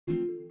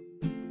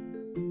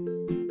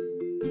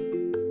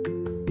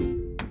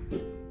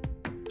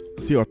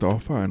Siota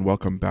and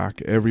welcome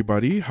back,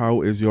 everybody. How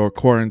is your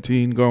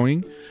quarantine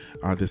going?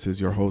 This is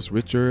your host,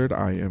 Richard.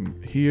 I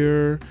am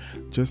here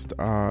just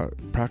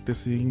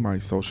practicing my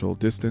social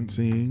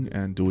distancing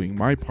and doing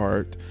my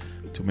part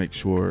to make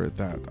sure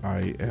that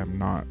I am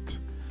not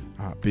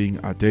being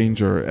a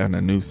danger and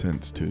a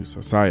nuisance to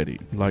society,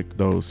 like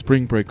those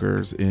spring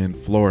breakers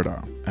in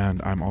Florida.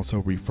 And I'm also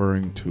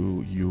referring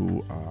to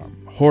you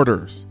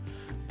hoarders.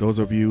 Those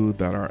of you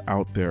that are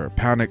out there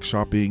panic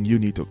shopping, you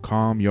need to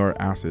calm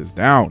your asses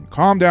down.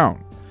 Calm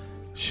down.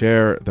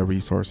 Share the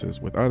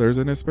resources with others,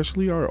 and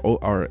especially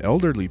our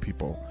elderly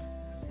people.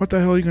 What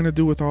the hell are you going to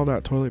do with all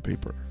that toilet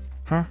paper?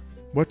 Huh?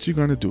 What you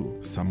going to do?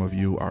 Some of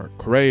you are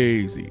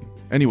crazy.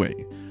 Anyway,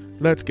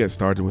 let's get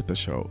started with the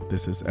show.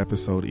 This is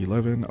episode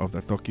 11 of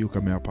the Tokyo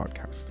Kamea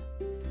podcast.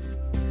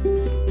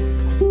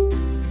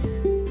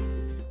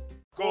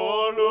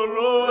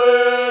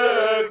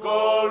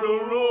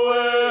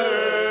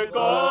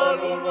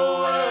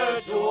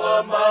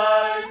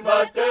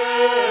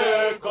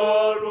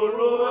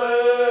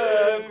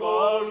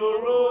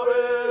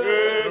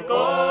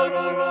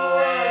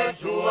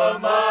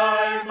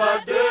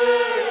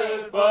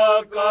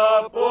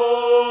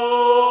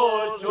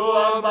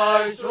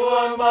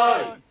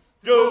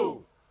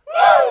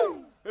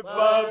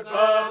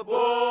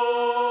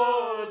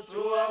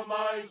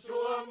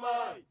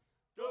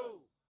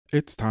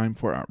 It's time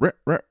for a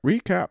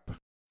recap.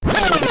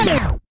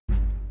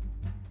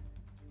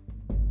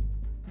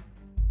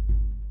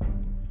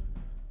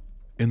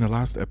 In the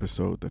last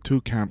episode, the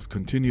two camps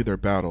continue their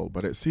battle,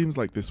 but it seems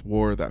like this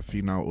war that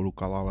Finau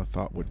Ulukalala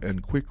thought would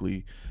end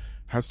quickly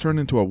has turned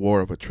into a war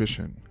of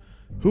attrition.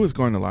 Who is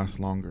going to last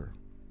longer?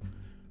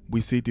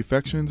 We see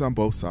defections on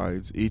both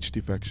sides, each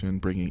defection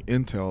bringing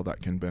intel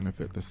that can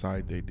benefit the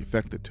side they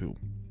defected to.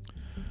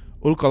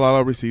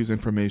 Ulukalala receives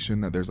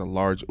information that there's a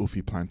large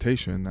Ufi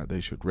plantation that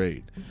they should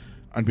raid.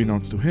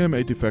 Unbeknownst to him,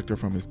 a defector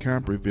from his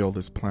camp revealed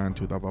this plan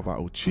to the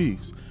Vava'u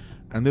chiefs,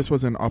 and this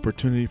was an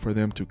opportunity for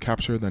them to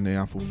capture the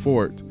Neafu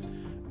fort,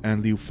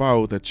 and Liu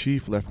Fao, the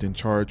chief left in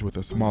charge with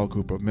a small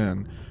group of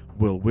men,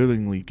 will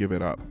willingly give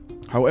it up.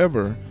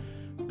 However,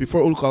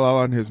 before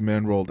Ulukalala and his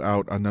men rolled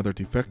out, another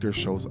defector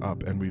shows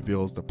up and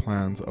reveals the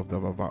plans of the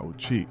Vava'u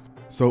chief.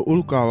 So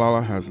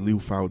Ulukalala has Liu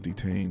Fao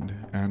detained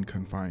and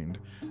confined,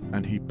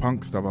 and he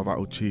punks the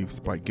Vava'u chiefs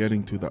by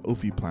getting to the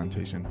Ufi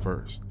plantation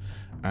first,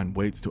 and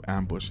waits to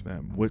ambush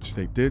them, which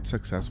they did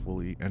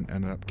successfully and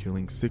ended up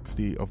killing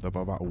 60 of the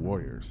Vava'u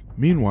warriors.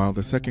 Meanwhile,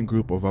 the second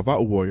group of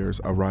Vava'u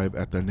warriors arrive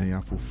at the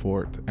Neafu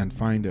fort and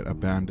find it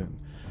abandoned.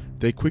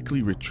 They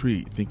quickly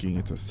retreat, thinking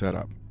it's a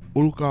setup.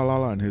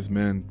 Ulukalala and his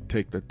men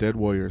take the dead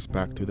warriors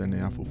back to the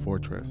Neafu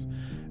fortress,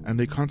 and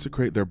they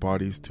consecrate their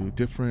bodies to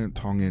different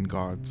Tongan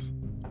gods.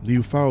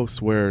 Liu Fao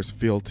swears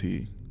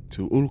fealty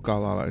to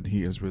Ulukalala and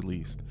he is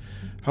released.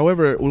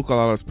 However,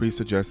 Ulukalala's priest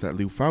suggests that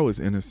Liu Fao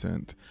is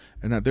innocent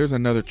and that there's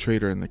another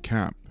traitor in the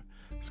camp.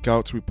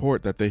 Scouts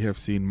report that they have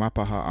seen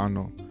Mapaha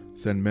Ano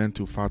send men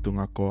to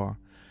Fatungakoa,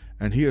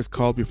 and he is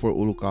called before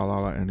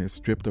Ulukalala and is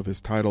stripped of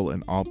his title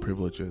and all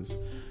privileges,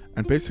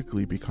 and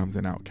basically becomes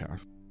an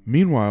outcast.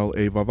 Meanwhile,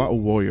 a Vava'u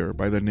warrior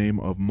by the name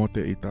of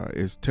Mote'ita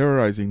is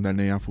terrorizing the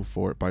Neafu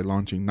fort by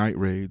launching night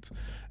raids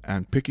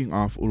and picking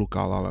off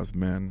Ulukalala's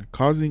men,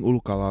 causing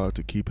Ulukalala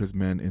to keep his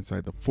men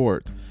inside the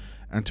fort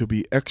and to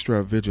be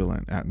extra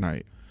vigilant at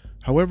night.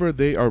 However,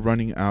 they are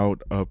running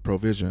out of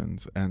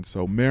provisions, and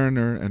so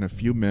Mariner and a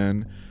few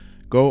men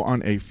go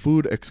on a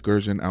food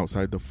excursion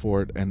outside the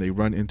fort, and they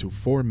run into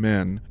 4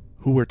 men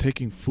who were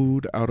taking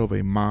food out of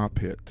a ma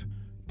pit.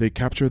 They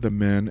capture the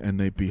men and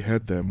they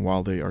behead them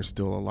while they are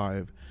still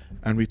alive,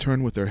 and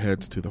return with their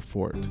heads to the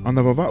fort. On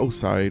the Vava'u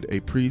side,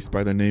 a priest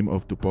by the name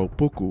of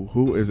Tupopuku,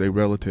 who is a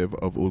relative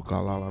of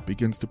Ulukalala,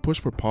 begins to push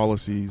for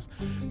policies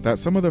that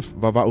some of the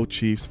Vava'u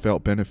chiefs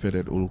felt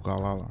benefited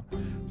Ulukalala.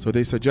 So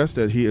they suggest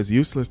that he is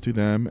useless to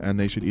them and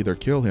they should either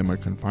kill him or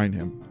confine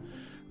him.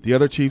 The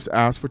other chiefs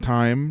ask for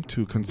time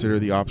to consider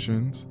the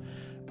options,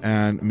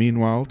 and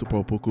meanwhile,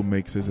 Tupopuku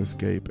makes his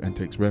escape and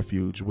takes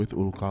refuge with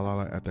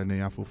Ulukalala at the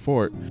Neafu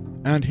fort,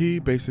 and he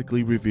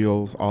basically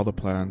reveals all the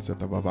plans that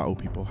the Vava'u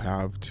people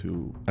have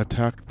to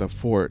attack the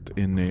fort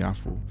in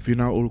Neafu.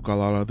 Finau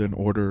Ulukalala then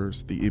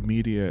orders the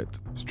immediate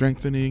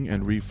strengthening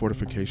and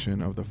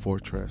refortification of the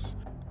fortress,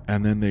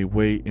 and then they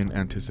wait in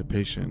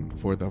anticipation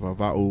for the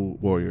Vava'u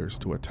warriors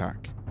to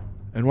attack.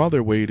 And while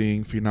they're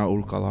waiting, Finau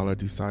Ulukalala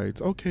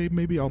decides, okay,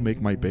 maybe I'll make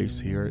my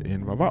base here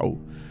in Vava'u.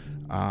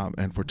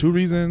 And for 2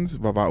 reasons.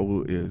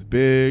 Vava'u is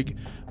big,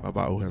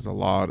 Vava'u has a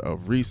lot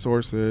of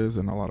resources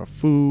and a lot of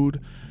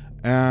food,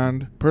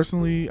 and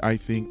personally I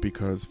think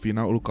because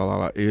Finau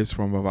Ulukalala is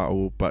from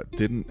Vava'u but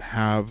didn't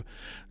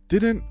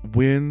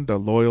win the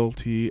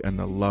loyalty and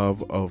the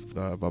love of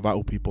the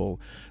Vava'u people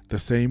the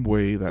same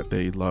way that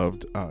they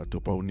loved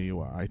Tupo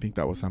Niwa. I think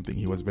that was something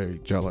he was very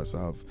jealous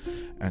of,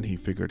 and he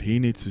figured he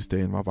needs to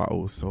stay in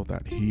Vava'u so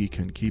that he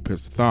can keep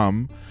his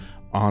thumb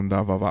on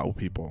the Vava'u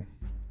people.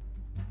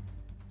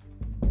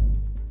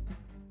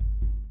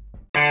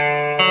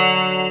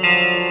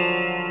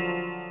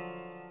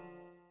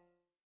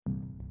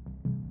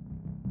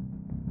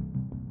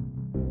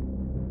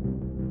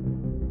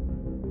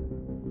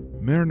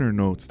 Mariner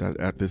notes that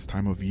at this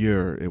time of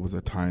year, it was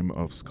a time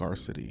of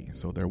scarcity,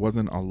 so there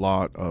wasn't a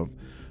lot of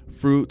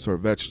fruits or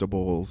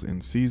vegetables in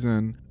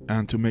season,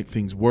 and to make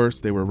things worse,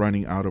 they were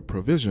running out of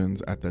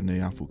provisions at the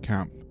Neafu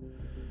camp.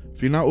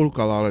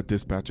 Fina'u'lukalala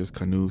dispatches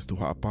canoes to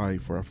Ha'apai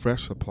for a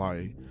fresh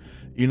supply,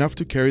 enough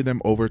to carry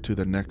them over to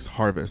the next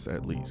harvest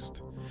at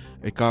least.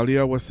 A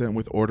kalia was sent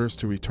with orders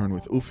to return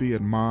with Ufi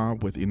and Ma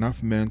with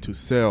enough men to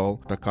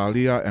sail the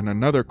kalia and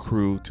another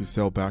crew to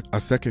sail back a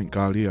second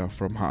kalia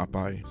from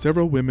Ha'apai.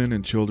 Several women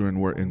and children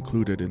were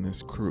included in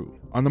this crew.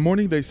 On the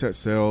morning they set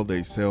sail,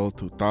 they sailed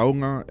to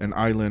Taunga, an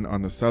island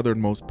on the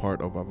southernmost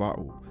part of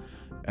Vava'u,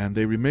 and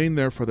they remained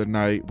there for the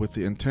night with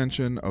the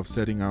intention of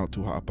setting out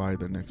to Ha'apai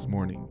the next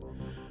morning.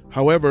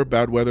 However,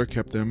 bad weather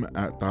kept them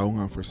at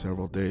Taunga for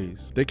several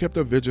days. They kept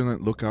a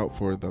vigilant lookout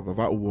for the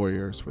Vava'u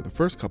warriors for the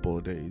first couple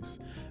of days,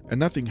 and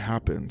nothing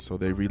happened, so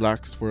they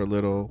relaxed for a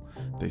little.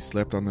 They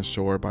slept on the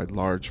shore by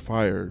large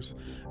fires,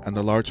 and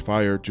the large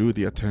fire drew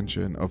the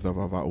attention of the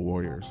Vava'u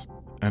warriors.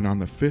 And on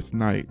the fifth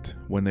night,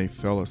 when they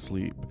fell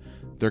asleep,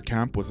 their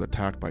camp was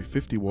attacked by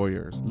 50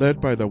 warriors,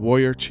 led by the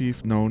warrior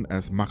chief known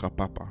as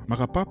Makapapa.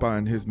 Makapapa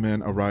and his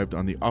men arrived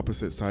on the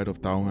opposite side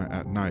of Taunga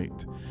at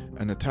night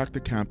and attacked the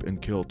camp and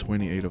killed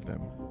 28 of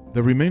them.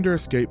 The remainder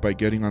escaped by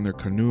getting on their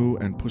canoe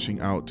and pushing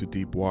out to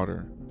deep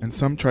water, and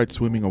some tried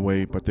swimming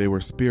away, but they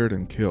were speared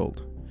and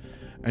killed.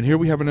 And here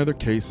we have another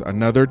case,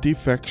 another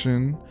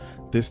defection.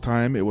 This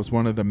time it was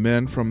one of the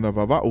men from the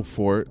Vava'u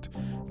fort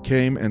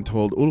came and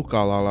told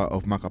Ulukalala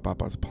of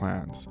Makapapa's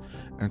plans.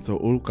 And so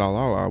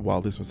Ulukalala,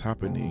 while this was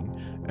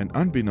happening, and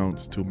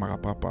unbeknownst to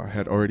Makapapa,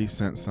 had already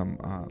sent some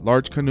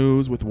large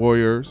canoes with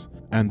warriors,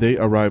 and they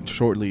arrived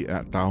shortly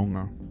at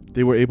Taunga.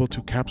 They were able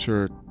to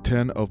capture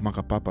 10 of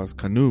Makapapa's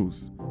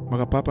canoes.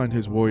 Makapapa and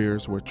his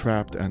warriors were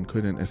trapped and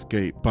couldn't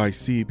escape by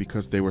sea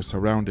because they were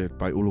surrounded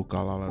by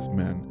Ulukalala's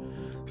men.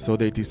 So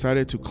they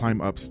decided to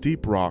climb up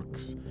steep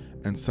rocks,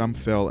 and some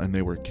fell and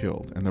they were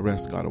killed, and the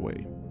rest got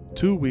away.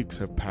 2 weeks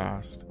have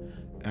passed,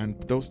 and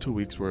those 2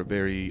 weeks were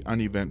very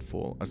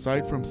uneventful.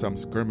 Aside from some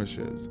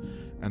skirmishes,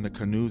 and the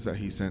canoes that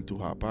he sent to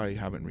Ha'apai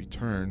haven't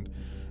returned,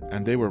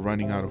 and they were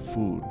running out of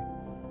food.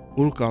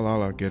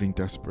 Ulukalala, getting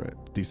desperate,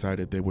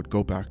 decided they would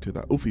go back to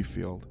the Ufi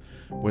field,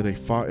 where they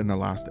fought in the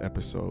last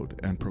episode,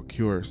 and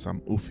procure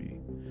some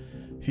Ufi.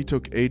 He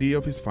took 80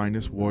 of his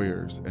finest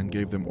warriors and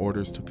gave them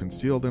orders to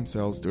conceal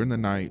themselves during the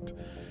night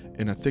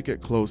in a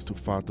thicket close to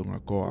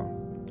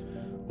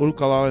Fa'atungakoa.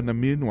 Ulukalala in the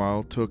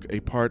meanwhile took a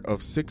part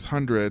of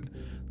 600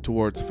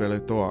 towards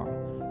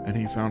Feletoa, and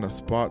he found a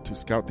spot to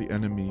scout the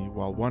enemy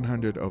while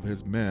 100 of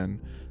his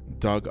men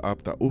dug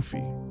up the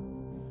Ufi.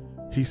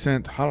 He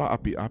sent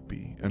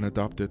Hala'api'api, an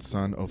adopted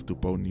son of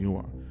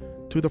Tuponiua,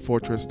 to the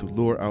fortress to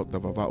lure out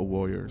the Vava'u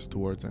warriors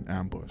towards an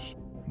ambush.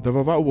 The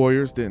Vava'u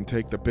warriors didn't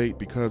take the bait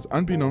because,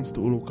 unbeknownst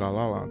to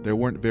Ulukalala, there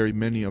weren't very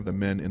many of the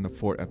men in the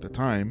fort at the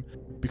time,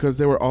 because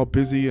they were all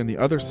busy on the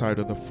other side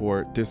of the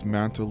fort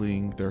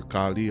dismantling their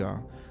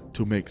kalia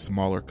to make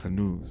smaller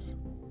canoes.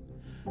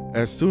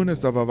 As soon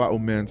as the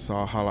Vava'u men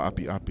saw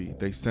Hala'api'api,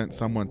 they sent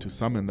someone to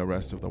summon the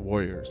rest of the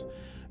warriors,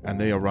 and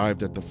they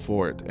arrived at the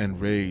fort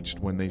enraged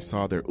when they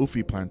saw their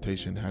Ufi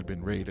plantation had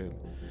been raided.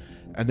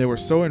 And they were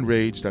so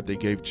enraged that they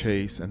gave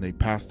chase, and they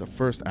passed the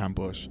first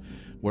ambush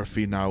where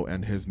Finau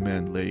and his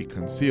men lay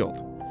concealed.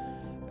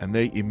 And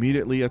they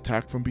immediately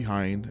attacked from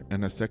behind,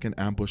 and a second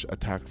ambush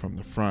attacked from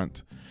the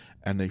front,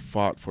 and they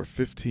fought for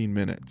 15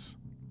 minutes.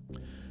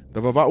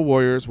 The Vava'u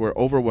warriors were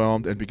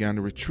overwhelmed and began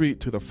to retreat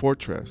to the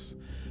fortress,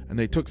 and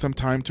they took some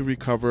time to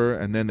recover,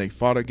 and then they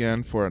fought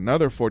again for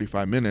another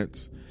 45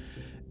 minutes.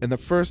 In the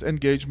first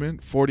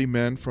engagement, 40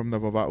 men from the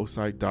Vava'u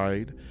side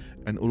died,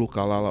 and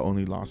Ulukalala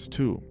only lost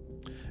 2.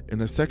 In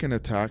the second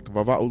attack,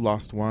 Vava'u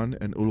lost 1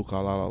 and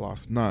Ulukalala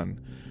lost none,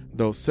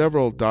 though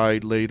several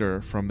died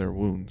later from their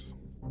wounds.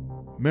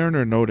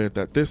 Mariner noted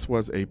that this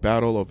was a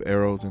battle of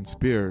arrows and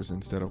spears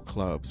instead of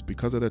clubs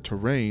because of the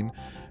terrain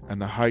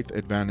and the height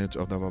advantage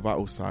of the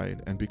Vava'u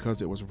side, and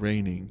because it was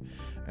raining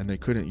and they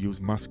couldn't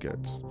use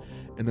muskets.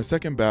 In the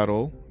second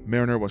battle,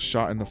 Mariner was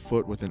shot in the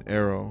foot with an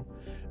arrow,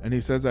 and he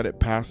says that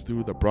it passed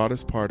through the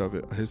broadest part of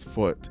his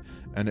foot,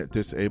 and it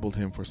disabled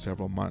him for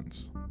several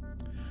months.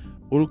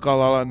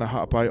 Ulukalala and the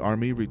Ha'apai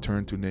army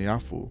returned to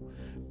Neafu,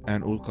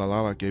 and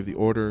Ulukalala gave the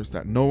orders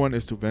that no one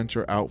is to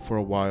venture out for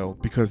a while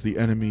because the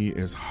enemy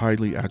is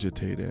highly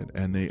agitated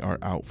and they are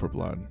out for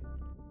blood.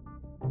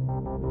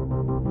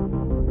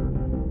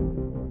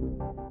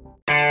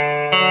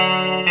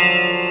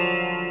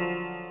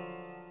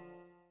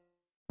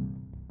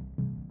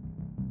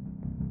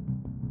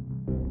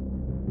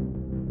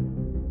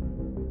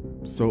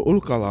 So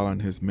Ulukalala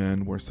and his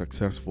men were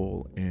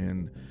successful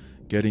in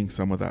getting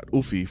some of that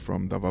Ufi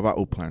from the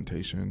Vava'u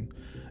plantation,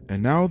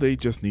 and now they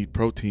just need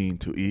protein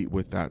to eat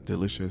with that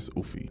delicious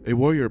Ufi. A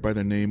warrior by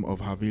the name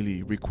of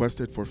Havili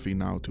requested for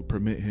Finau to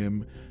permit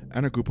him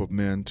and a group of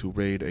men to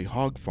raid a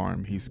hog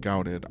farm he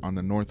scouted on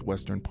the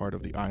northwestern part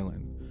of the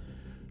island.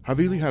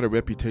 Havili had a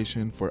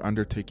reputation for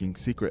undertaking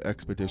secret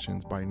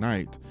expeditions by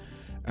night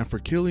and for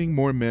killing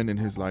more men in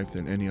his life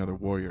than any other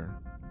warrior.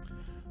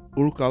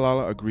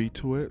 Ulukalala agreed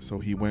to it, so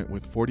he went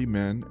with 40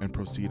 men and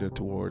proceeded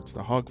towards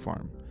the hog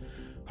farm.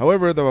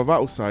 However, the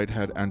Vava'u side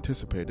had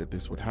anticipated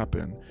this would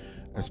happen,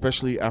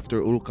 especially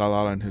after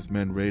Ulukalala and his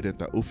men raided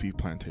the Ufi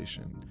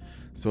plantation,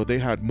 so they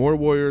had more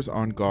warriors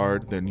on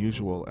guard than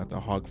usual at the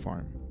hog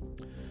farm.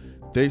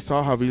 They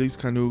saw Havili's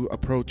canoe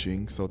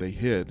approaching, so they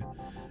hid,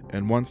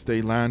 and once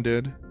they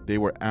landed, they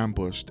were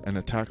ambushed and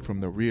attacked from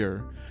the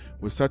rear,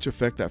 with such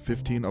effect that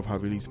 15 of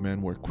Havili's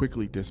men were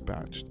quickly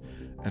dispatched,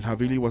 and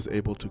Havili was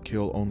able to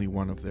kill only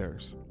one of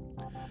theirs.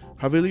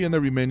 Havili and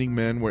the remaining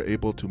men were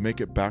able to make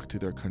it back to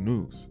their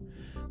canoes.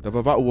 The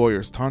Vava'u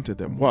warriors taunted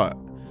them. "What?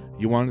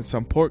 You wanted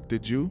some pork,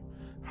 did you?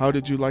 How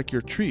did you like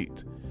your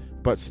treat?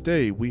 But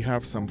stay, we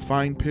have some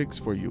fine pigs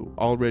for you,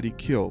 already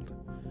killed,"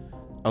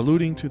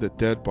 alluding to the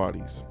dead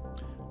bodies.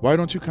 "Why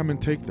don't you come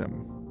and take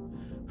them?"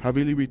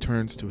 Havili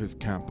returns to his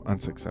camp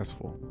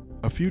unsuccessful.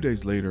 A few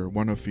days later,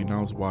 one of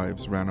Finau's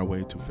wives ran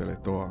away to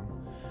Feletoa,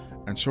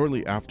 and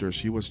shortly after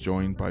she was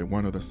joined by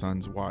one of the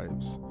son's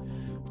wives.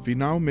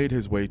 Finau made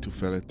his way to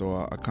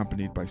Feletoa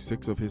accompanied by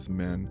 6 of his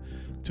men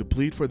to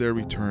plead for their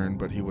return,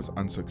 but he was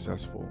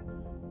unsuccessful.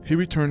 He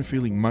returned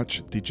feeling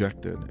much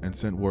dejected and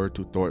sent word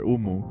to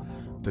Toeumu,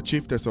 the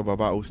chiefess of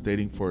Vava'u,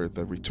 stating for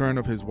the return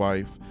of his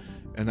wife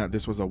and that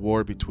this was a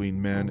war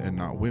between men and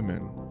not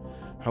women.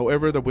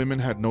 However, the women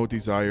had no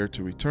desire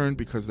to return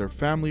because their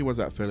family was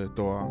at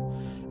Feletoa,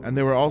 and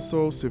they were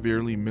also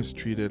severely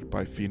mistreated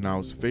by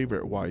Finau's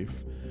favorite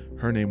wife.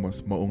 Her name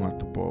was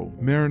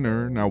Mo'ungatupo.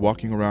 Mariner, now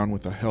walking around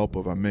with the help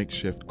of a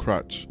makeshift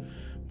crutch,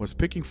 was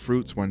picking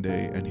fruits one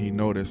day and he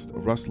noticed a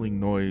rustling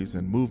noise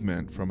and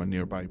movement from a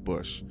nearby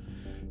bush.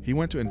 He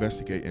went to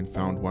investigate and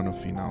found one of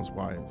Finau's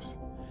wives.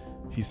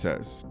 He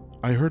says,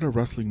 "I heard a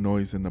rustling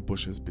noise in the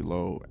bushes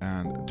below,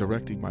 and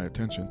directing my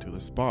attention to the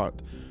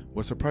spot,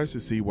 was surprised to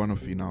see one of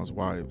Finau's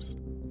wives.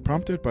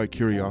 Prompted by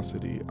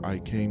curiosity, I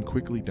came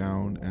quickly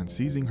down, and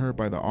seizing her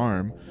by the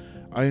arm,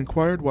 I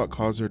inquired what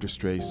caused her to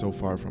stray so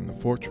far from the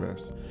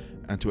fortress,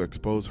 and to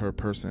expose her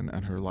person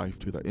and her life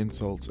to the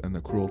insults and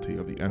the cruelty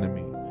of the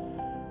enemy.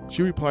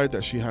 She replied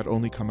that she had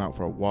only come out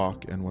for a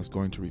walk and was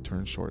going to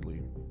return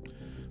shortly.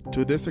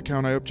 To this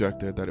account I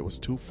objected that it was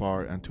too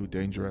far and too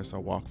dangerous a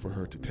walk for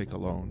her to take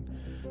alone,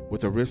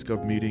 with the risk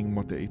of meeting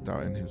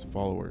Mote'ita and his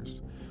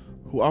followers,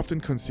 who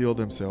often conceal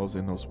themselves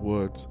in those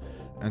woods,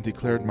 and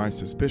declared my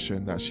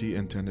suspicion that she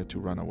intended to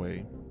run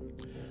away.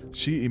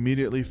 She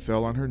immediately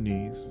fell on her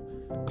knees,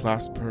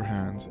 clasped her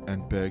hands,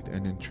 and begged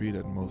and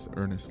entreated most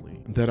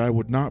earnestly that I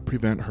would not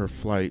prevent her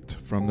flight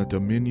from the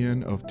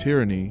dominion of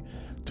tyranny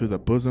to the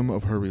bosom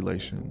of her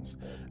relations,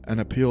 and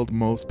appealed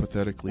most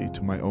pathetically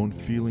to my own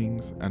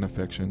feelings and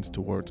affections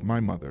towards my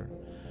mother,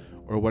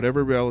 or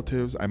whatever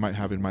relatives I might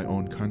have in my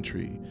own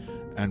country,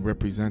 and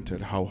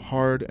represented how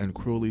hard and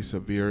cruelly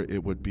severe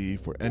it would be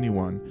for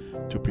anyone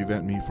to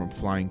prevent me from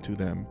flying to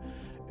them,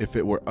 if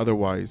it were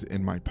otherwise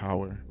in my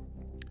power.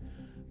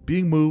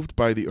 Being moved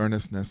by the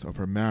earnestness of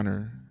her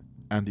manner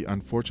and the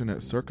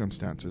unfortunate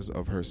circumstances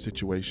of her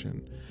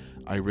situation,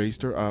 I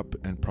raised her up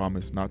and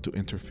promised not to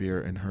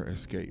interfere in her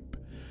escape,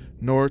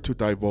 nor to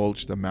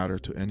divulge the matter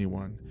to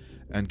anyone,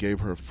 and gave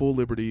her full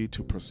liberty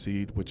to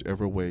proceed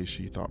whichever way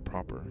she thought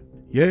proper.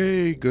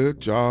 Yay, good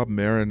job,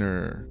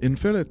 Mariner. In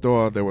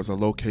Feletoa, there was a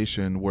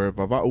location where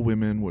Vava'u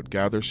women would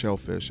gather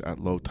shellfish at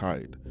low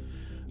tide.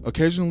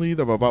 Occasionally,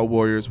 the Vava'u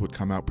warriors would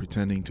come out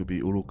pretending to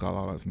be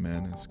Ulukalala's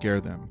men and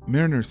scare them.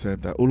 Mariner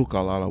said that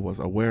Ulukalala was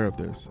aware of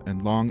this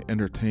and long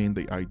entertained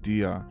the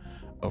idea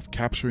of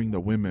capturing the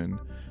women,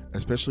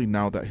 especially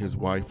now that his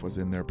wife was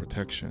in their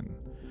protection,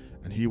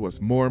 and he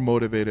was more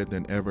motivated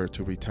than ever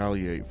to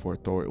retaliate for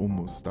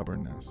Toeumu's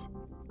stubbornness.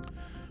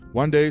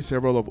 One day,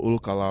 several of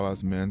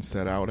Ulukalala's men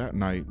set out at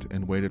night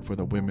and waited for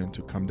the women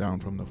to come down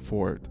from the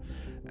fort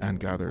and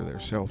gather their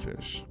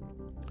shellfish.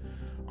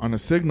 On a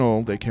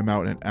signal, they came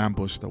out and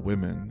ambushed the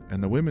women,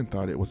 and the women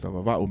thought it was the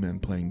Vava'u men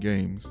playing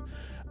games,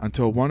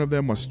 until one of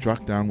them was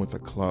struck down with a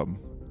club.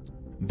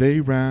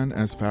 They ran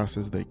as fast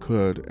as they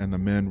could, and the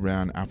men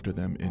ran after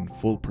them in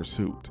full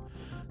pursuit.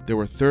 There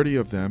were 30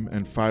 of them,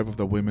 and 5 of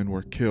the women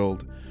were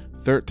killed.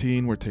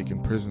 13 were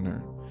taken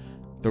prisoner.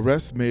 The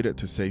rest made it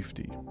to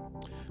safety.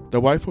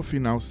 The wife of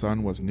Finau's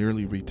son was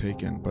nearly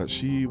retaken, but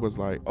she was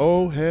like,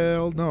 "Oh,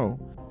 hell no,"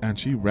 and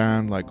she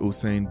ran like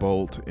Usain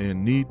Bolt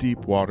in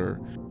knee-deep water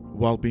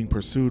while being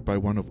pursued by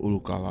one of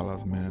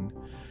Ulukalala's men.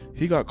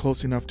 He got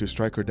close enough to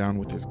strike her down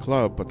with his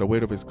club, but the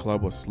weight of his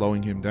club was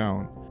slowing him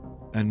down.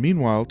 And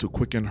meanwhile, to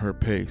quicken her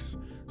pace,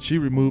 she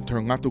removed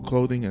her ngatu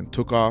clothing and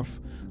took off,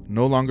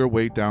 no longer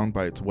weighed down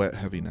by its wet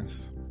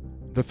heaviness.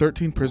 The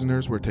 13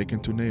 prisoners were taken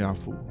to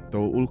Neafu,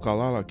 though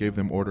Ulukalala gave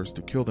them orders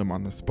to kill them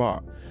on the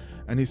spot,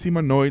 and he seemed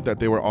annoyed that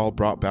they were all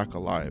brought back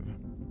alive.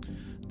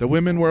 The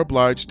women were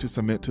obliged to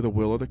submit to the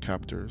will of the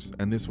captors,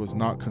 and this was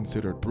not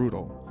considered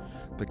brutal.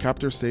 The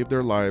captors saved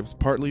their lives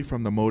partly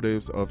from the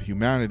motives of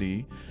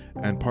humanity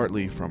and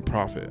partly from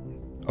profit.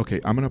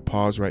 Okay, I'm going to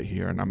pause right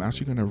here, and I'm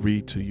actually going to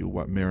read to you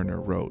what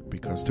Mariner wrote,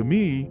 because to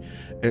me,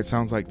 it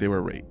sounds like they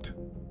were raped.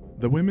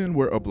 The women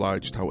were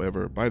obliged,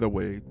 however, by the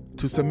way,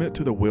 to submit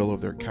to the will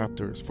of their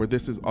captors, for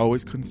this is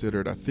always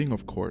considered a thing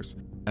of course,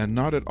 and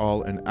not at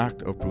all an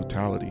act of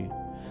brutality.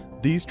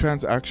 These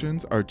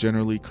transactions are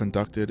generally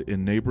conducted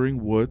in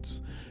neighboring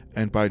woods,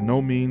 and by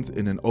no means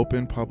in an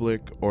open,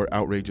 public, or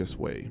outrageous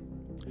way.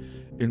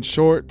 In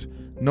short,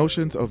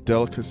 notions of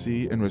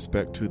delicacy in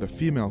respect to the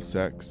female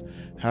sex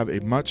have a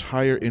much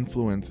higher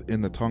influence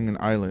in the Tongan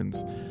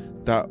Islands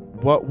than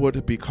what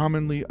would be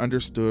commonly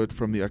understood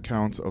from the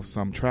accounts of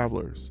some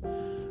travelers.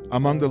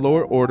 Among the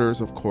lower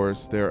orders, of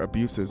course, there are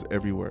abuses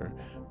everywhere,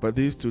 but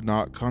these do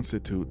not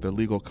constitute the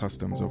legal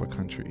customs of a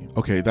country.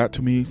 Okay, that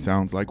to me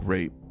sounds like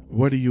rape.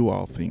 What do you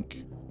all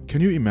think? Can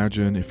you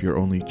imagine if your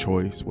only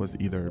choice was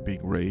either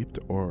being raped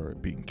or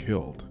being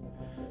killed?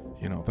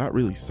 That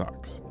really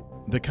sucks.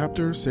 The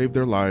captors saved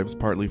their lives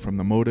partly from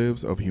the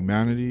motives of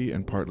humanity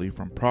and partly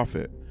from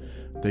profit.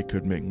 They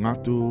could make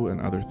ngatu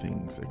and other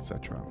things,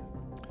 etc.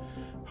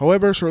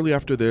 However, shortly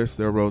after this,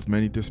 there arose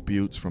many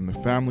disputes from the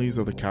families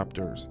of the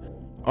captors,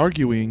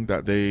 arguing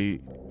that they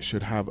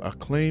should have a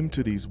claim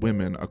to these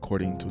women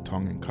according to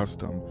Tongan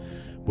custom,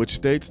 which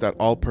states that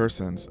all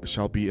persons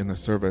shall be in the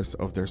service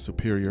of their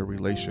superior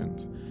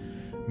relations.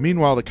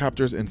 Meanwhile, the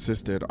captors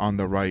insisted on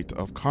the right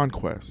of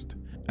conquest.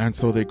 And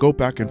so they go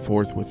back and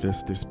forth with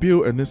this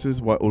dispute, and this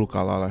is what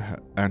Ulukalala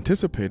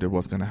anticipated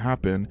was going to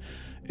happen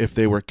if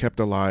they were kept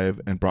alive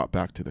and brought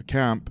back to the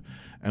camp,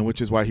 and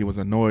which is why he was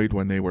annoyed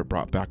when they were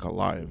brought back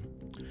alive.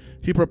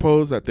 He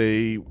proposed that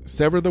they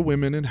sever the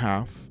women in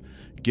half,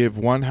 give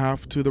one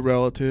half to the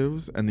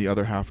relatives and the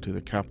other half to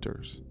the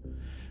captors.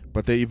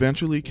 But they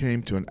eventually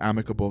came to an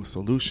amicable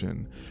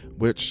solution,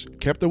 which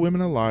kept the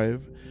women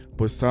alive,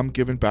 with some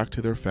given back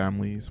to their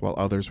families while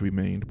others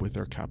remained with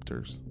their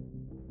captors.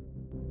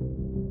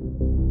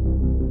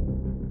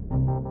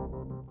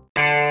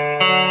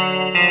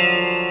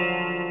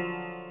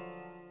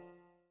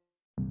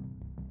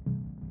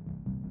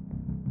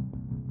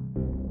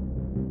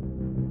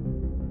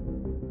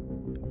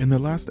 In the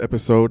last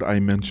episode, I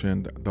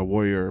mentioned the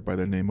warrior by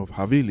the name of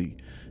Havili.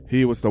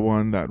 He was the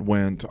one that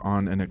went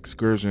on an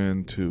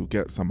excursion to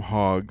get some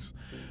hogs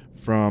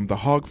from the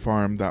hog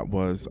farm that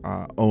was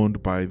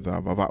owned by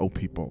the Vava'u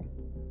people.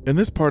 In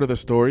this part of the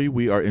story,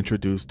 we are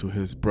introduced to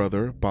his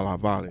brother,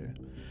 Palavale.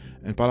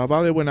 And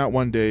Palavale went out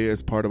one day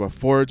as part of a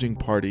foraging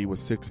party with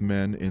 6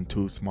 men in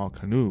 2 small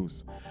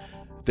canoes.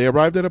 They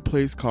arrived at a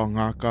place called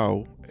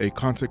Ngakau, a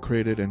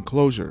consecrated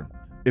enclosure.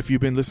 If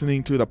you've been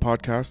listening to the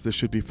podcast, this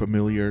should be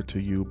familiar to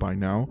you by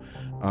now.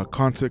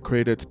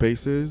 Consecrated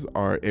spaces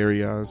are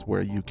areas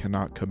where you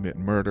cannot commit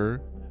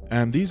murder.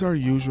 And these are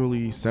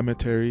usually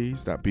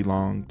cemeteries that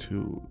belong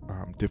to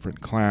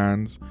different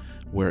clans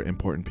where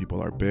important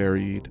people are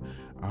buried.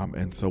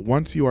 And so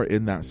once you are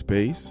in that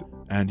space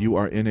and you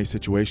are in a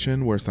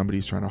situation where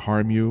somebody's trying to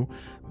harm you,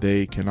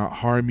 they cannot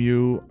harm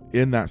you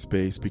in that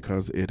space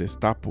because it is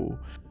tapu.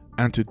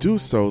 And to do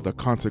so, the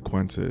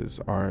consequences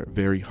are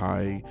very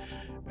high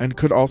and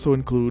could also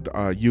include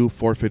you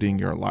forfeiting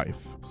your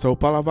life. So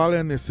Palavale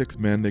and his 6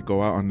 men, they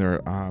go out on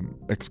their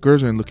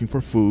excursion looking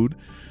for food,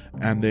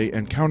 and they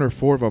encounter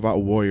 4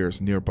 Vava'u warriors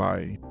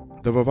nearby.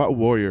 The Vava'u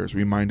warriors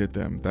reminded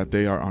them that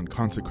they are on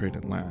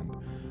consecrated land.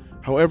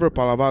 However,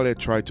 Palavale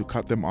tried to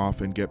cut them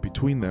off and get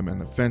between them and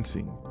the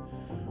fencing.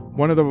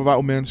 One of the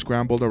Vava'u men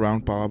scrambled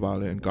around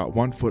Palavale and got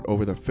 1 foot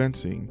over the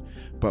fencing,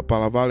 but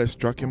Palavale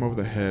struck him over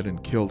the head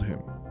and killed him.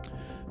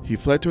 He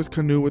fled to his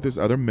canoe with his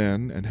other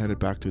men and headed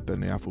back to the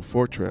Neafu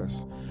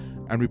fortress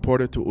and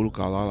reported to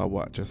Ulukalala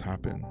what just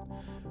happened.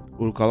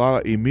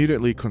 Ulukalala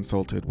immediately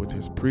consulted with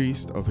his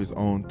priest of his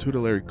own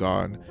tutelary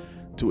god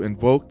to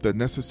invoke the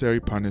necessary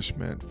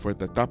punishment for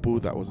the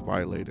tapu that was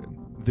violated,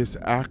 this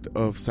act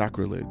of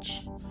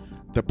sacrilege.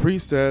 The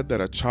priest said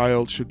that a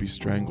child should be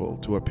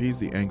strangled to appease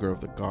the anger of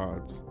the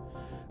gods.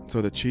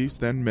 So the chiefs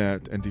then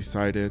met and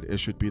decided it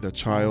should be the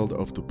child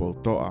of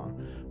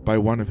Tupoto'a by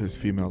one of his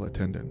female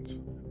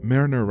attendants.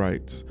 Mariner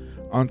writes,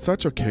 on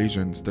such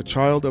occasions, the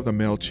child of the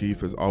male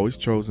chief is always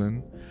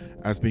chosen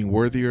as being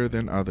worthier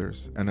than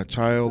others, and a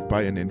child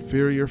by an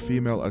inferior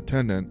female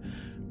attendant,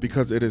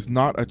 because it is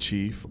not a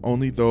chief,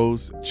 only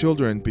those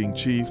children being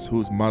chiefs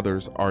whose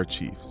mothers are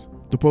chiefs.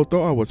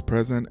 Tupoto'a was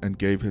present and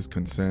gave his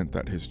consent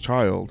that his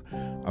child,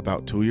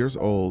 about 2 years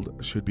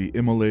old, should be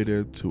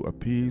immolated to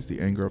appease the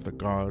anger of the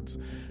gods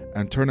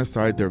and turn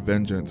aside their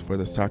vengeance for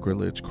the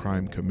sacrilege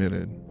crime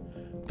committed.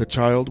 The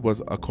child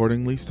was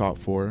accordingly sought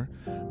for,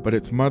 but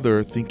its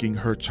mother, thinking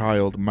her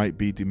child might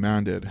be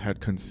demanded, had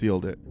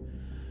concealed it.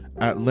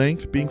 At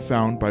length, being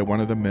found by one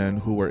of the men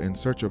who were in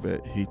search of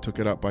it, he took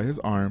it up by his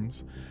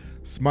arms,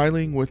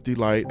 smiling with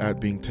delight at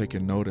being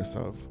taken notice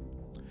of.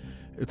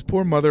 Its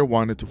poor mother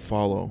wanted to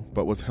follow,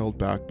 but was held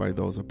back by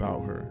those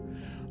about her.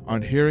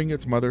 On hearing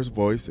its mother's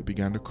voice, it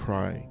began to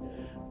cry,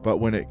 but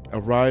when it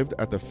arrived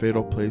at the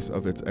fatal place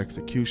of its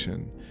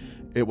execution,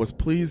 it was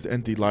pleased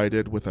and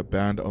delighted with a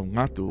band of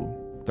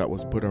ngatu that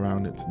was put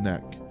around its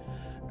neck,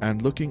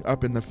 and looking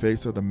up in the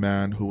face of the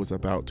man who was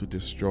about to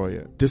destroy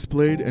it,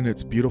 displayed in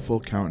its beautiful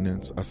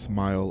countenance a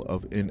smile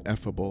of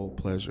ineffable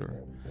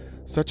pleasure.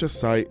 Such a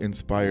sight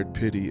inspired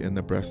pity in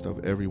the breast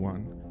of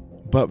everyone.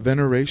 But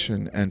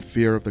veneration and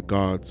fear of the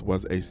gods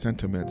was a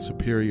sentiment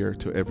superior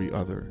to every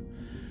other.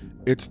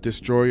 Its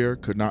destroyer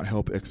could not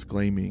help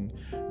exclaiming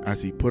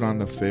as he put on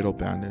the fatal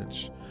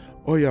bandage,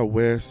 "Oya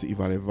wes y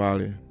vale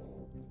vale."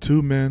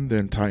 2 men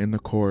then tightened the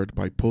cord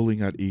by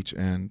pulling at each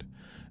end,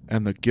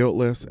 and the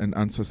guiltless and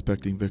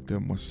unsuspecting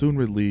victim was soon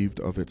relieved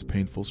of its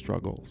painful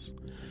struggles.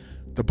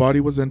 The body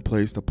was then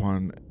placed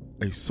upon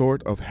a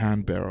sort of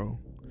hand barrow,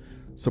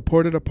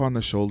 supported upon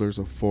the shoulders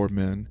of 4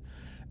 men,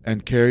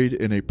 and carried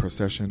in a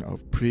procession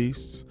of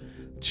priests,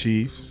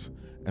 chiefs,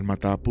 and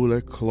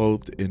matapule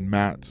clothed in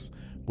mats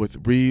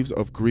with wreaths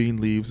of green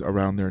leaves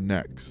around their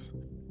necks.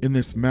 In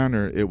this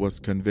manner it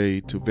was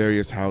conveyed to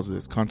various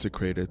houses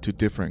consecrated to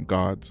different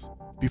gods,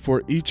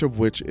 before each of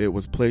which it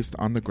was placed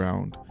on the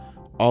ground,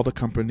 all the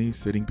company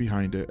sitting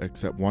behind it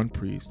except one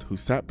priest who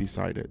sat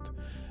beside it,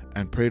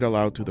 and prayed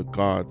aloud to the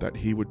god that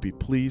he would be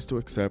pleased to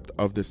accept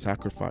of this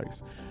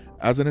sacrifice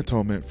as an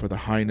atonement for the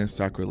heinous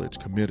sacrilege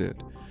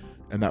committed,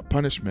 and that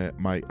punishment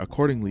might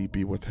accordingly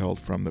be withheld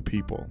from the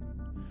people.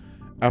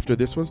 After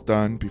this was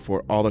done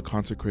before all the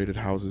consecrated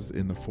houses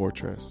in the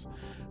fortress,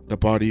 the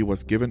body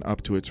was given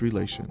up to its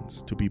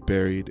relations to be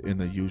buried in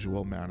the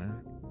usual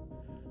manner.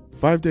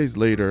 5 days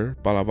later,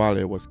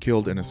 Balavale was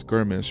killed in a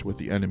skirmish with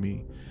the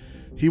enemy.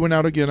 He went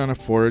out again on a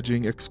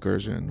foraging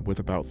excursion with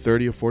about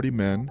 30 or 40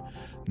 men,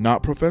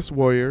 not professed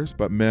warriors,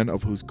 but men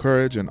of whose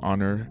courage and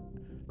honor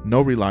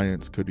no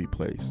reliance could be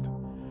placed.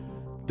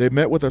 They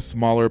met with a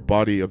smaller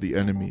body of the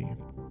enemy,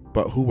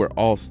 but who were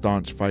all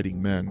staunch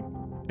fighting men.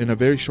 In a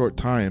very short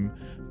time,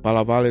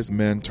 Balavale's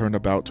men turned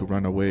about to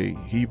run away.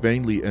 He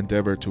vainly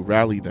endeavored to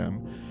rally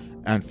them,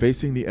 and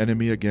facing the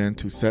enemy again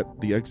to set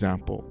the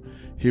example,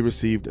 he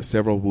received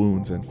several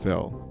wounds and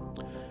fell.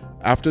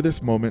 After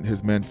this moment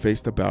his men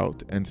faced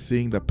about, and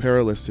seeing the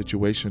perilous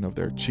situation of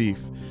their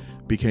chief,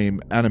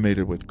 became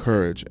animated with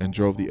courage and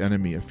drove the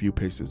enemy a few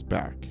paces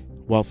back,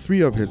 while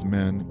 3 of his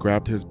men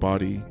grabbed his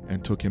body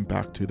and took him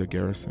back to the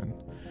garrison.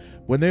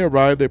 When they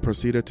arrived, they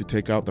proceeded to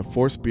take out the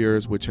 4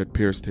 spears which had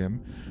pierced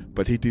him,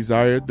 but he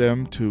desired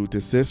them to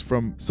desist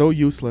from so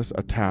useless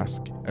a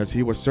task, as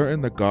he was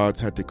certain the gods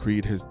had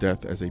decreed his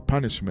death as a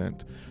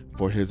punishment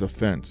for his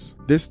offense.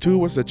 This too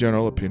was the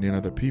general opinion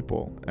of the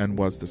people, and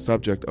was the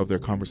subject of their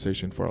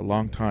conversation for a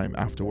long time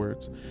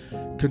afterwards,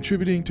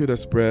 contributing to the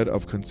spread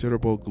of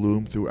considerable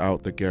gloom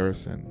throughout the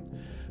garrison.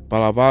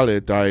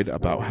 Balavale died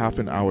about half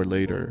an hour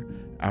later,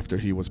 after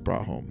he was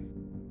brought home.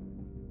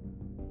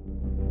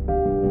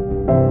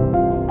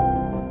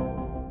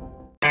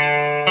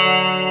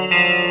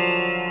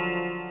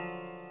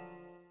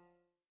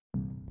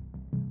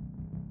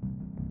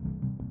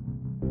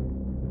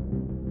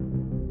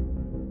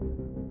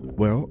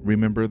 Well,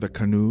 remember the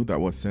canoe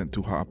that was sent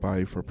to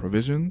Ha'apai for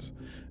provisions?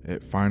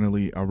 It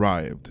finally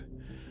arrived.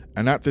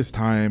 And at this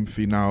time,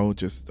 Finau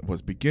just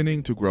was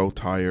beginning to grow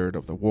tired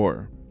of the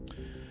war.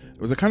 It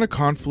was a kind of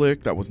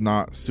conflict that was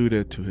not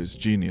suited to his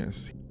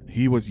genius.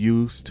 He was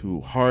used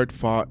to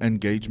hard-fought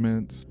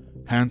engagements,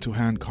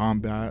 hand-to-hand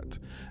combat,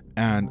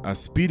 and a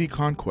speedy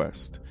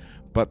conquest.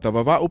 But the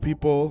Vava'u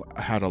people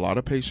had a lot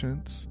of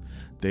patience.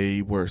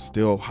 They were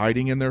still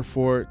hiding in their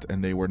fort,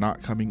 and they were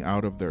not coming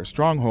out of their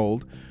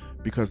stronghold,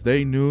 because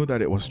they knew that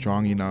it was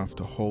strong enough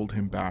to hold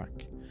him back.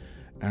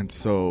 And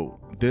so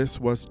this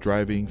was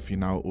driving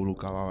Finau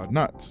Ulukalala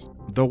nuts.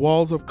 The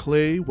walls of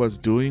clay was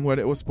doing what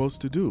it was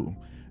supposed to do,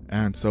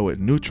 and so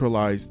it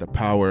neutralized the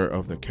power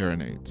of the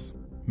carronades.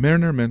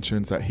 Mariner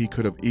mentions that he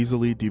could have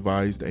easily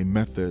devised a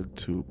method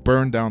to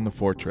burn down the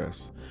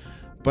fortress,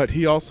 but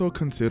he also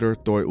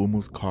considered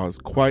Toi'umu's cause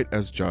quite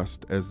as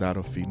just as that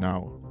of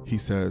Finau. He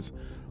says,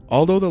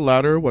 "Although the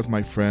latter was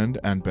my friend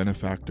and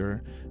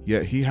benefactor,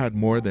 yet he had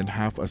more than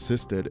half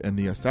assisted in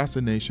the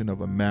assassination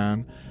of a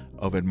man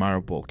of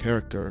admirable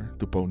character,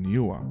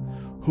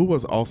 Tuponiua, who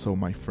was also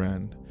my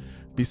friend.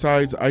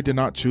 Besides, I did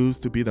not choose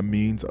to be the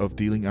means of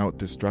dealing out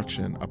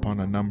destruction upon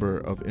a number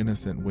of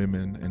innocent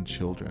women and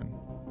children."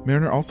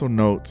 Mariner also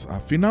notes,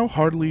 Finau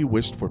hardly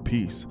wished for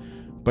peace,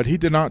 but he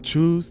did not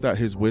choose that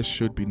his wish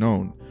should be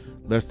known,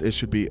 lest it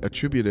should be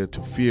attributed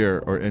to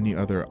fear or any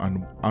other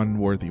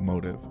unworthy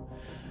motive.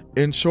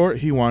 In short,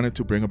 he wanted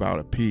to bring about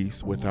a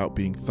peace without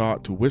being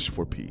thought to wish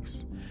for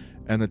peace,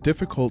 and the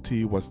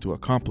difficulty was to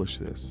accomplish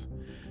this.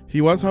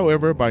 He was,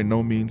 however, by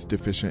no means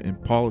deficient in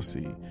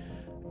policy,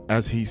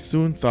 as he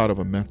soon thought of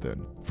a method.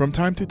 From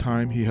time to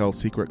time, he held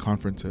secret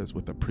conferences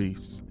with the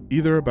priests,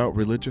 either about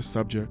religious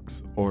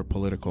subjects or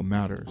political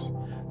matters,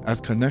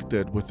 as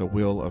connected with the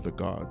will of the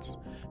gods.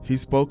 He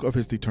spoke of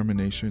his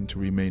determination to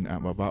remain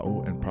at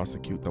Vava'u and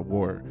prosecute the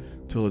war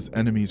till his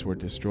enemies were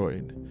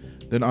destroyed.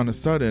 Then on a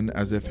sudden,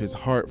 as if his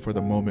heart for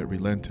the moment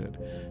relented,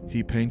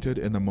 he painted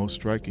in the most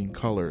striking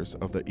colors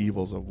of the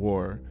evils of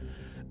war,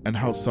 and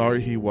how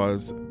sorry he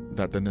was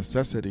that the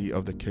necessity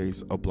of the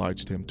case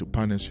obliged him to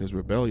punish his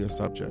rebellious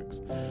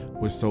subjects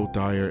with so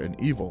dire an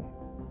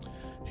evil.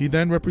 He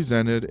then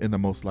represented in the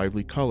most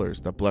lively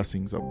colors the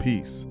blessings of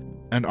peace,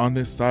 and on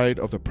this side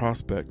of the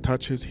prospect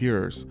touched his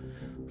hearers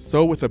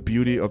so with the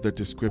beauty of the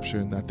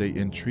description that they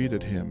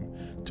entreated him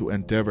to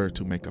endeavor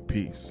to make a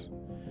peace.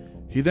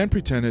 He then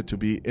pretended to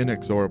be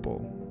inexorable,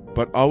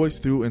 but always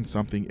threw in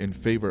something in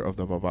favor of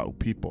the Vava'u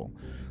people,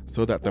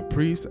 so that the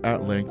priests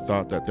at length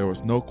thought that there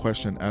was no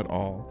question at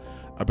all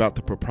about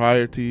the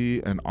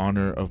propriety and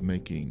honor of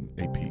making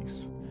a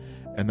peace,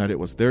 and that it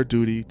was their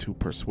duty to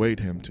persuade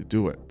him to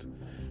do it.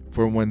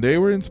 For when they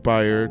were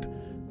inspired,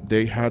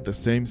 they had the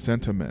same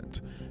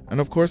sentiment, and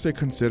of course they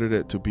considered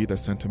it to be the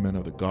sentiment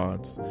of the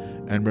gods,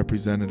 and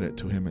represented it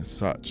to him as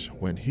such,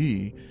 when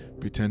he,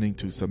 pretending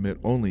to submit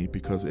only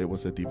because it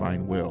was a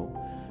divine will,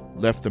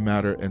 left the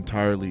matter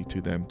entirely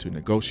to them to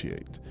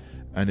negotiate.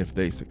 And if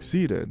they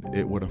succeeded,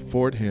 it would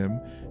afford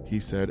him, he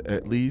said,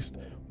 at least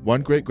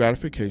one great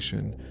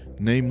gratification,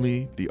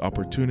 namely the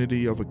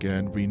opportunity of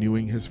again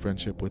renewing his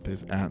friendship with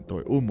his aunt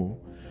Toi'umu,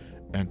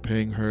 and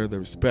paying her the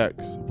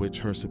respects which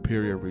her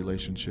superior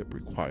relationship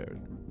required.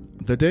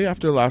 The day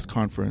after the last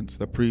conference,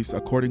 the priests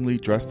accordingly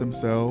dressed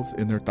themselves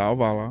in their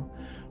ta'avala,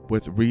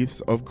 with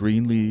wreaths of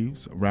green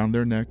leaves round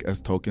their neck as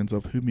tokens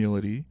of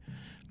humility,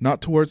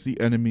 not towards the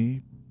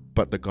enemy,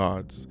 but the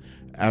gods,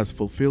 as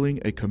fulfilling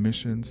a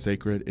commission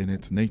sacred in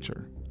its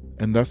nature.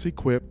 And thus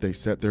equipped, they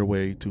set their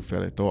way to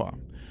Feletoa.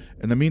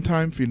 In the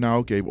meantime,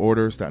 Finau gave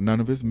orders that none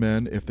of his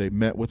men, if they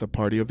met with a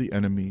party of the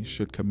enemy,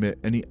 should commit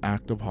any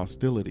act of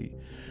hostility,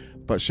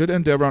 but should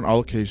endeavor on all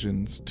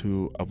occasions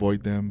to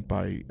avoid them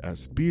by as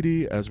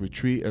speedy as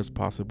retreat as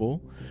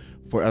possible,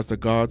 for as the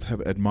gods have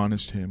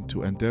admonished him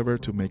to endeavor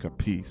to make a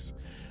peace,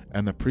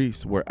 and the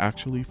priests were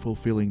actually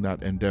fulfilling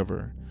that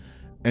endeavor,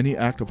 any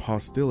act of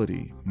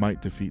hostility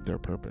might defeat their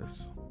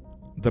purpose.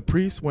 The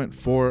priests went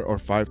 4 or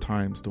 5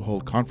 times to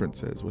hold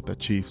conferences with the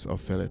chiefs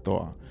of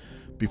Feletoa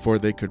before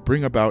they could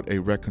bring about a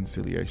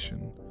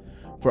reconciliation.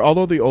 For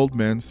although the old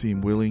men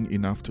seemed willing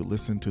enough to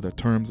listen to the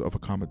terms of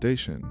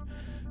accommodation,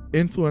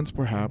 influenced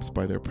perhaps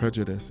by their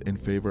prejudice in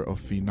favor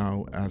of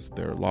Finau as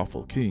their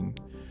lawful king,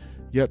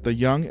 yet the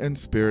young and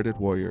spirited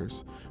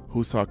warriors,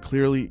 who saw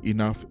clearly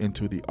enough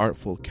into the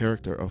artful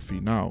character of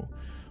Finau,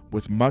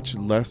 with much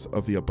less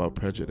of the above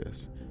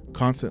prejudice,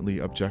 constantly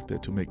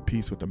objected to make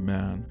peace with a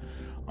man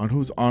on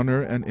whose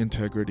honor and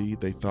integrity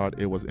they thought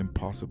it was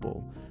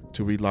impossible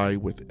to rely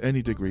with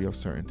any degree of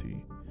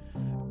certainty,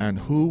 and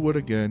who would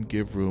again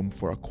give room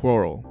for a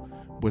quarrel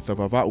with the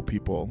Vava'u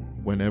people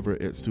whenever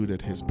it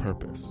suited his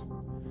purpose.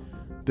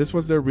 This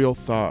was their real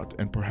thought,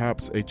 and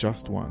perhaps a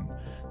just one,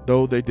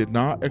 though they did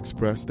not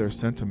express their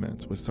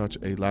sentiments with such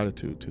a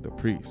latitude to the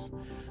priests.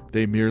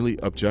 They merely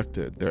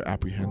objected their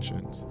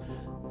apprehensions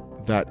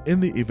that in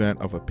the event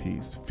of a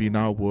peace,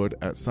 Finau would,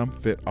 at some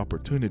fit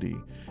opportunity,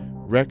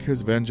 wreak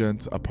his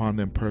vengeance upon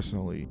them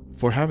personally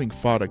for having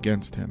fought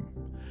against him.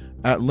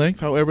 At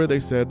length, however, they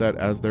said that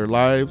as their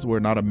lives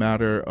were not a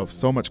matter of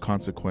so much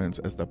consequence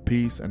as the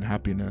peace and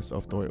happiness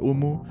of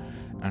Toi'umu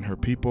and her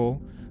people,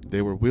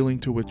 they were willing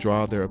to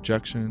withdraw their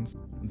objections,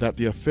 that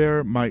the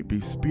affair might be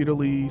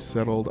speedily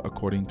settled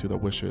according to the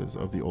wishes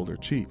of the older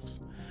chiefs.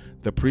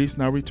 The priests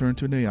now returned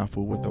to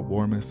Neafu with the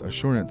warmest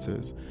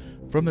assurances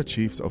from the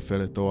chiefs of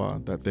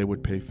Feletoa that they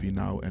would pay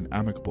Finau an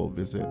amicable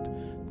visit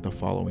the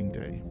following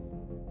day.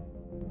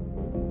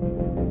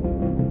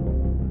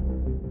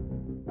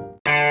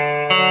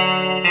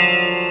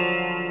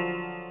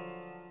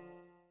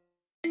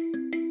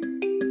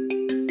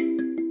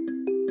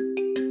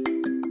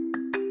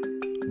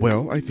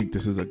 Well, I think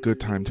this is a good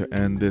time to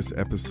end this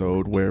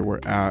episode where we're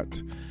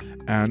at,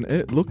 and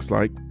it looks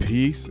like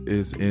peace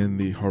is in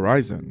the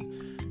horizon.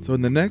 So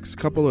in the next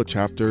couple of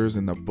chapters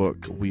in the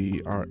book,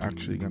 we are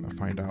actually going to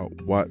find out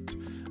what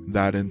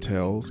that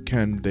entails.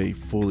 Can they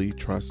fully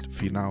trust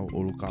Finau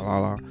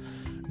Ulukalala,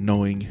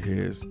 knowing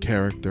his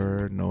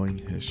character, knowing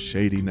his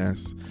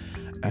shadiness,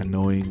 and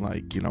knowing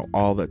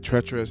all the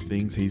treacherous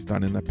things he's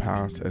done in the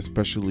past,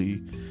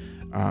 especially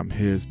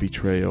his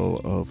betrayal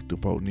of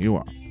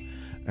Tuponiua.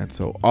 And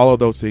so all of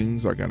those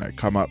things are going to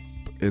come up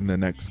in the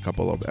next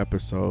couple of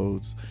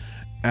episodes.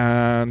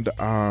 And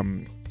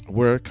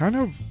we're kind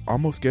of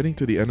almost getting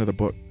to the end of the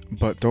book,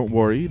 but don't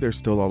worry, there's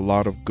still a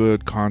lot of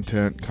good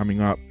content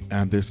coming up,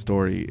 and this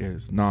story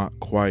is not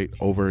quite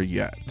over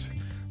yet.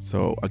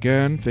 So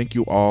again, thank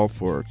you all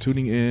for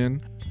tuning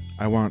in.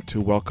 I want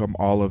to welcome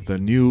all of the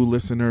new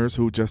listeners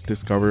who just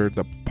discovered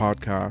the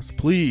podcast.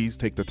 Please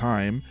take the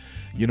time,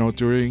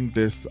 during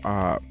this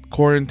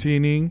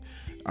quarantining,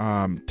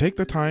 take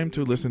the time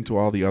to listen to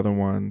all the other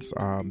ones.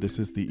 This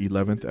is the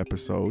 11th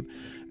episode,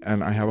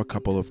 and I have a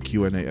couple of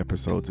Q&A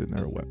episodes in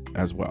there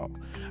as well.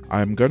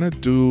 I'm gonna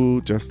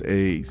do just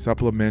a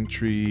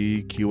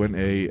supplementary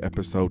Q&A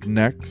episode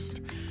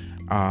next,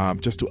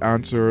 just to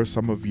answer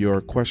some of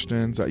your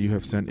questions that you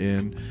have sent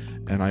in,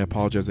 and I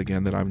apologize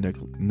again that I've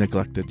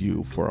neglected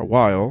you for a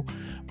while,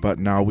 but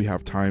now we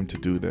have time to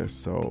do this,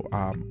 so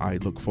I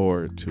look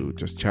forward to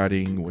just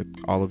chatting with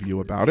all of you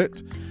about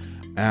it.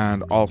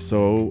 And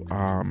also,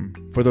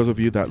 for those of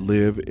you that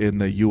live in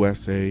the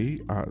USA,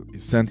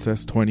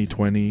 Census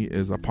 2020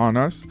 is upon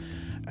us.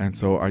 And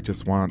so I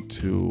just want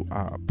to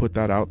put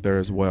that out there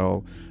as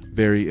well.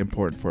 Very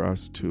important for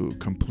us to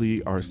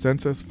complete our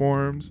census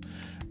forms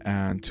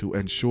and to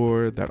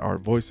ensure that our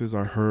voices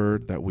are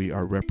heard, that we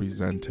are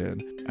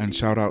represented. And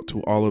shout out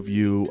to all of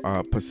you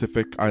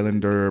Pacific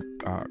Islander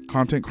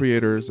content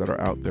creators that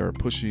are out there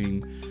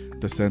pushing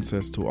the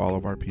census to all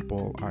of our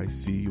people. I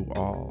see you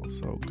all.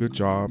 So good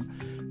job.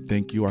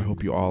 Thank you. I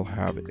hope you all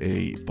have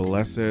a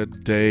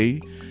blessed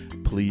day.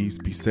 Please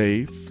be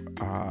safe.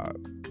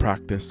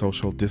 Practice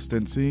social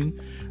distancing.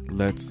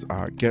 Let's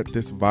get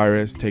this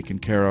virus taken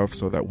care of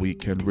so that we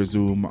can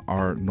resume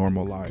our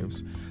normal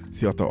lives.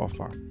 Siota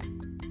ofa.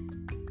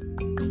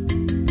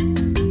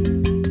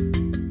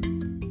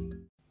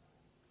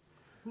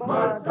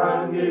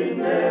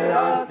 Matangine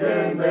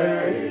ake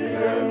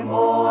mei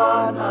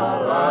moana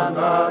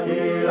langa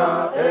ia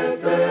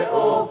eke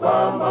ofa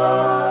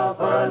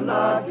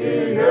mafanaki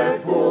he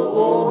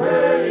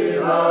fuuhe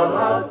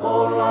ilala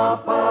kola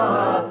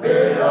paha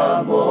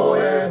pea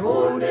moe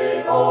huni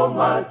o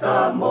mata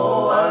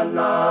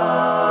moana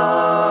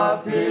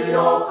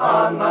fio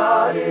anga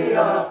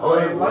ia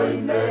oi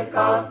waine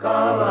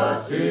kakala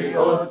si o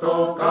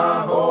toka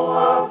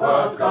hoa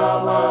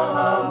whakawa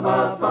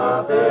mapa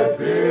pe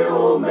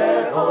fio me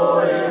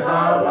oe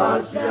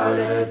halasia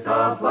le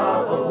tafa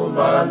o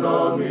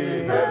kumanongi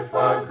he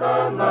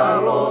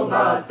whakangalo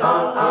ngata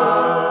a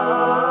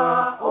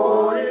o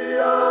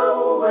ia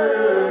ue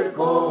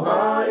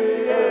kohai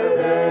e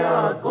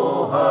rea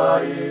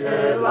kohai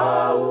e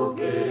lau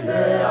ki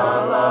he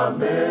ala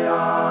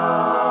mea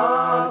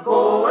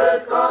koe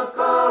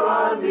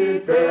kakalani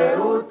te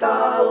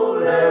utau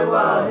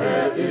lewa he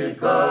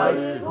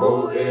ikai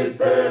hui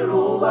te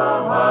lua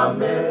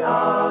hamea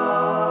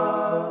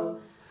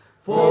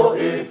fo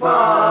I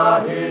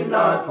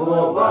whahina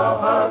kua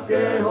waha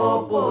ke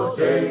hopo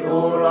sei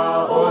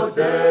ula o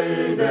te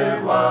ine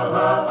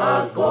waha a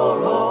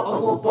kolo o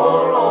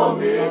kupolo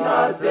mina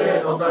te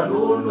o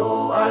kanunu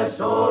ai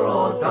solo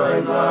tai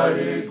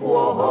ngari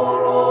kua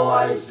holo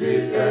ai si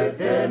e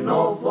te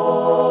nofo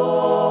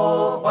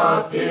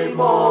paki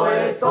mo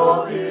e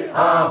toi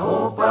a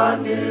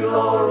hopani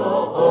lolo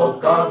o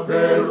ka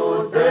whelu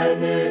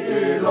teni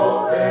ilo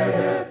e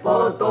he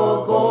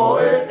potoko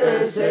e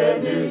se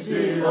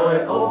nisi oe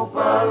o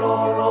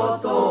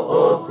whaloloto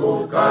o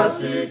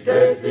kukasi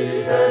ke ti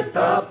he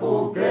tapu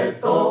ke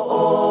to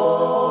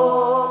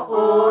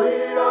o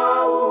ia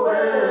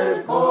ue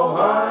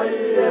kohai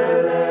e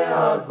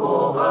lea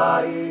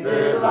kohai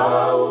e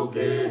lau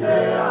ki he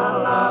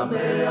ala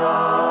mea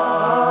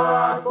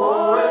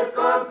koe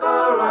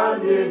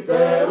kakalani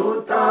te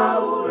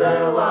utau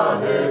lewa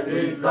he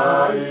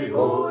ikai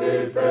hui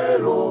te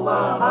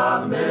lua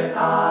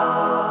hamea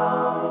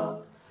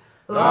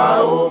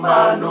lau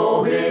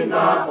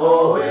manuhina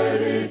o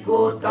eriku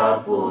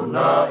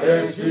tapuna e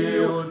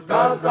siu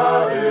taka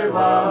e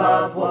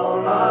wahafo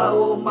lau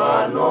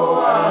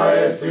manoa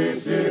e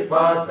sisi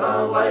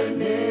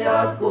whakawaini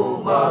aku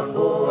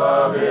mafua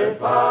he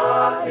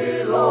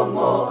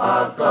whailongo a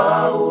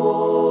kau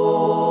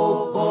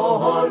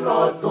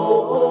kohono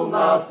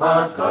tuunga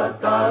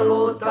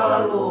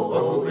whakatalu-talu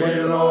o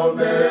ilo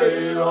me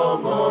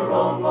ilongo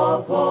longo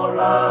fo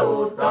lau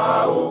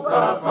tau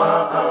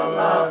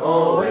kapaanga o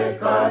e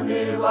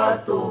kani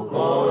watu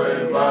o e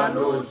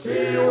manu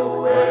siu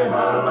e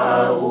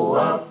halau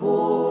a